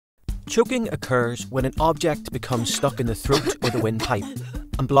Choking occurs when an object becomes stuck in the throat or the windpipe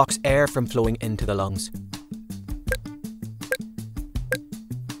and blocks air from flowing into the lungs.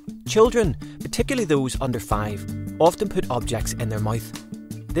 Children, particularly those under 5, often put objects in their mouth.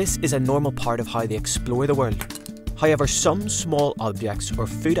 This is a normal part of how they explore the world. However, some small objects or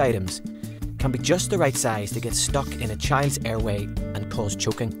food items can be just the right size to get stuck in a child's airway and cause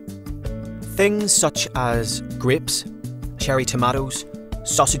choking. Things such as grapes, cherry tomatoes,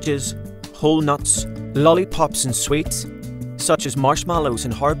 sausages, whole nuts, lollipops and sweets, such as marshmallows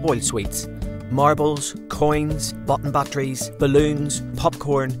and hard-boiled sweets, marbles, coins, button batteries, balloons,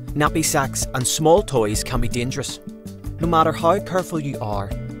 popcorn, nappy sacks and small toys can be dangerous. No matter how careful you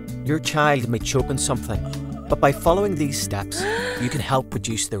are, your child may choke on something, but by following these steps, you can help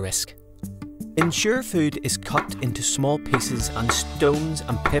reduce the risk. Ensure food is cut into small pieces and stones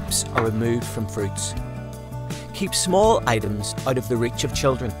and pips are removed from fruits. Keep small items out of the reach of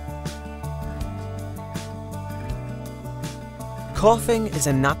children. Coughing is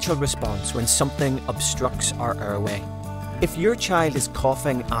a natural response when something obstructs our airway. If your child is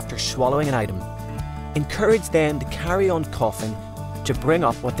coughing after swallowing an item, encourage them to carry on coughing to bring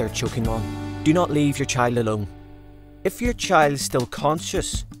up what they're choking on. Do not leave your child alone. If your child is still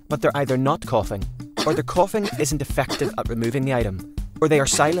conscious, but they're either not coughing, or their coughing isn't effective at removing the item, or they are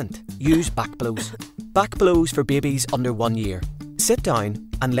silent, use back blows. Back blows for babies under 1 year. Sit down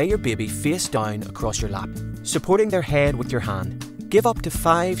and lay your baby face down across your lap, supporting their head with your hand. Give up to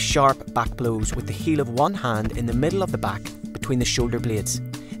 5 sharp back blows with the heel of one hand in the middle of the back between the shoulder blades.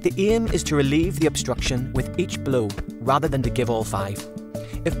 The aim is to relieve the obstruction with each blow rather than to give all 5.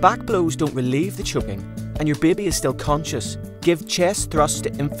 If back blows don't relieve the choking and your baby is still conscious, give chest thrusts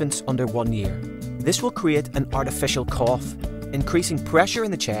to infants under 1 year. This will create an artificial cough, increasing pressure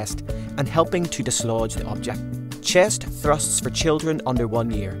in the chest and helping to dislodge the object. Chest thrusts for children under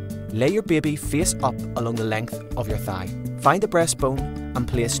 1 year. Lay your baby face up along the length of your thigh. Find the breastbone and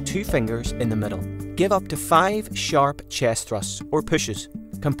place 2 fingers in the middle. Give up to 5 sharp chest thrusts or pushes,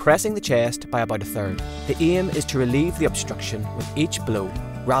 compressing the chest by about 1/3. The aim is to relieve the obstruction with each blow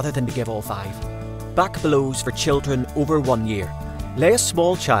rather than to give all 5. Back blows for children over 1 year. Lay a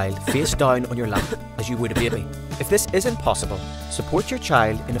small child face down on your lap as you would a baby. If this isn't possible, support your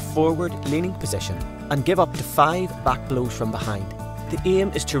child in a forward leaning position and give up to 5 back blows from behind. The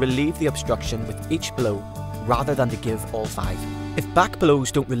aim is to relieve the obstruction with each blow rather than to give all 5. If back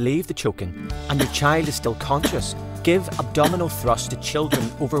blows don't relieve the choking and your child is still conscious, give abdominal thrusts to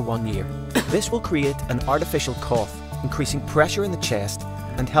children over 1 year. This will create an artificial cough, increasing pressure in the chest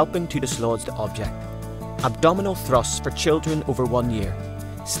and helping to dislodge the object. Abdominal thrusts for children over 1 year.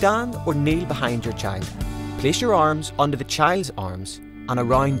 Stand or kneel behind your child. Place your arms under the child's arms and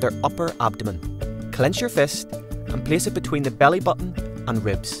around their upper abdomen. Clench your fist and place it between the belly button and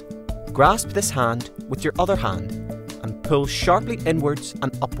ribs. Grasp this hand with your other hand and pull sharply inwards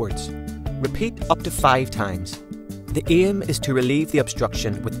and upwards. Repeat up to 5 times. The aim is to relieve the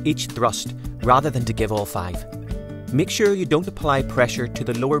obstruction with each thrust rather than to give all 5. Make sure you don't apply pressure to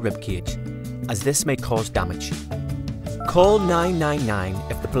the lower rib cage, as this may cause damage. Call 999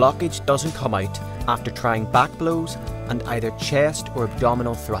 if the blockage doesn't come out after trying back blows and either chest or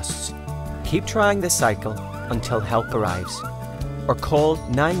abdominal thrusts. Keep trying this cycle until help arrives. Or call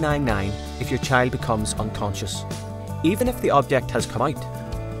 999 if your child becomes unconscious. Even if the object has come out,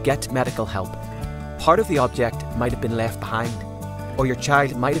 get medical help. Part of the object might have been left behind, or your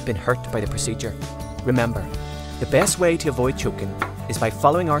child might have been hurt by the procedure. Remember, the best way to avoid choking is by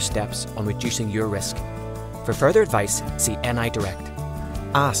following our steps on reducing your risk. For further advice, see nidirect.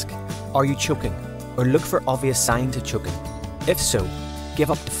 Ask, are you choking? Or look for obvious signs of choking. If so,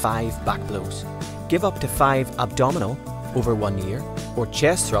 give up to 5 back blows. Give up to 5 abdominal over 1 year, or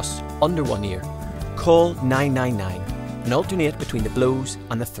chest thrusts under 1 year. Call 999 and alternate between the blows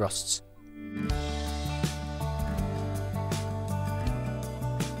and the thrusts.